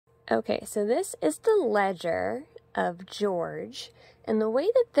Okay, so this is the ledger of George, and the way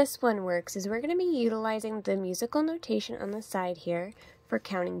that this one works is we're going to be utilizing the musical notation on the side here for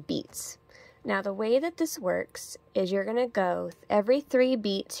counting beats. Now the way that this works is you're going to go, every 3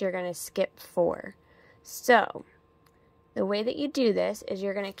 beats you're going to skip 4. So, the way that you do this is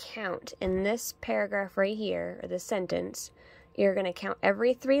you're going to count in this paragraph right here, or this sentence, you're going to count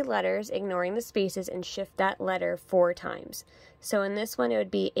every 3 letters, ignoring the spaces, and shift that letter 4 times. So in this one, it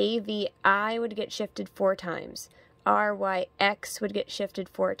would be AVI would get shifted 4 times. RYX would get shifted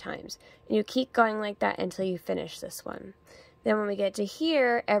 4 times. And you keep going like that until you finish this one. Then when we get to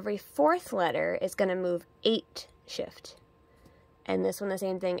here, every 4th letter is going to move 8 shift. And this one, the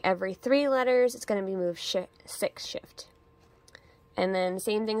same thing. Every 3 letters, it's going to be moved 6 shift. And then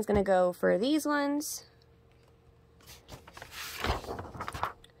same thing's going to go for these ones.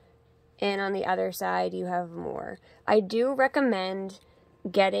 And on the other side, you have more. I do recommend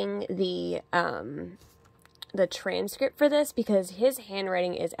getting the transcript for this because his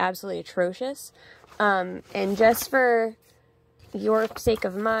handwriting is absolutely atrocious. And just for your sake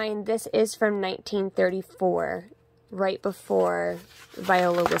of mine, this is from 1934, right before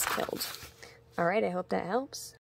Viola was killed. All right, I hope that helps.